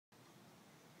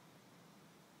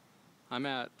I'm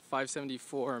at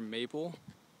 574 Maple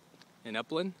in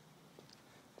Upland,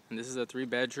 and this is a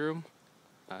 3-bedroom,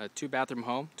 2-bathroom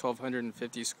home,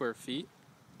 1,250 square feet,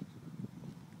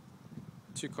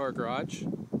 2-car garage.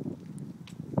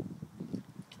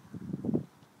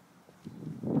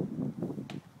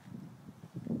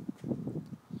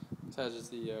 This has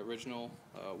just the original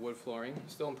wood flooring,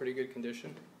 still in pretty good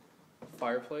condition.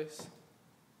 Fireplace.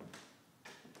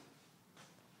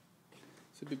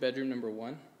 This would be bedroom number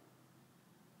 1.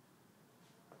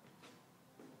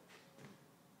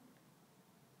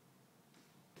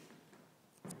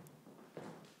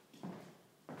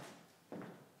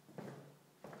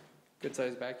 Good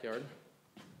sized backyard.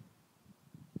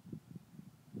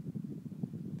 I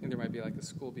think there might be like a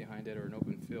school behind it or an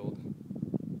open field.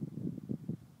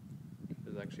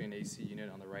 There's actually an AC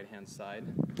unit on the right hand side.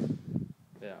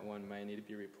 That one might need to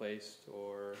be replaced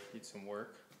or need some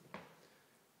work.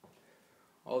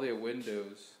 All the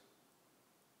windows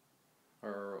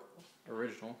are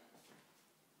original.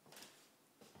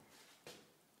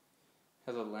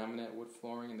 Has a laminate wood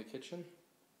flooring in the kitchen.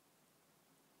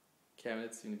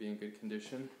 Cabinets seem to be in good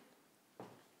condition.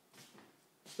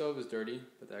 Stove is dirty,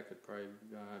 but that could probably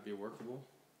be workable.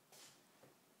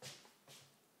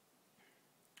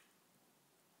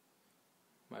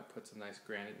 Might put some nice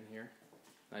granite in here.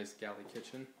 Nice galley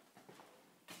kitchen.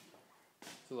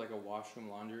 This is like a washroom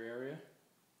laundry area.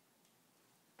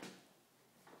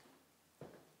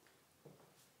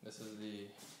 This is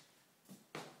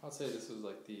I'd say this is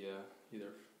like the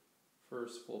either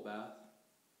first full bath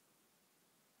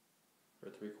or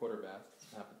 3/4 bath.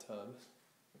 Doesn't have a tub.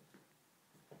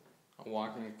 I'm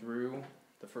walking through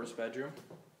the first bedroom.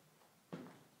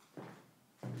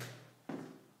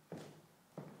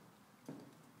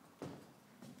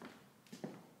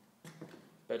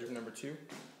 Bedroom number 2.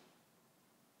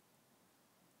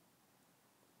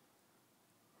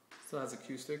 Still has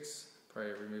acoustics.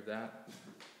 Probably remove that.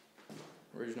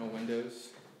 Original windows.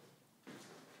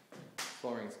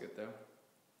 Flooring's good though.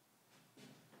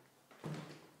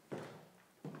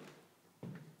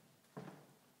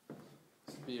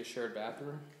 This would be a shared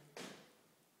bathroom.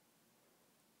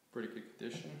 Pretty good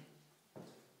condition.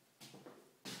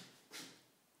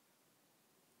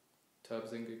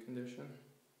 Tub's in good condition.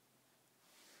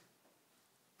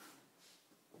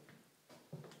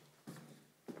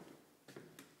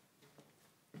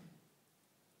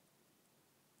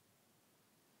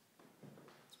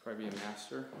 Probably a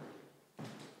master.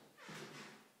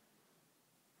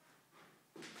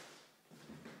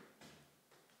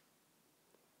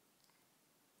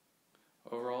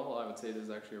 Overall, I would say this is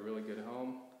actually a really good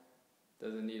home.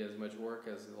 Doesn't need as much work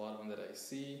as a lot of them that I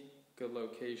see. Good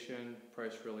location,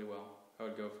 priced really well. I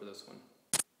would go for this one.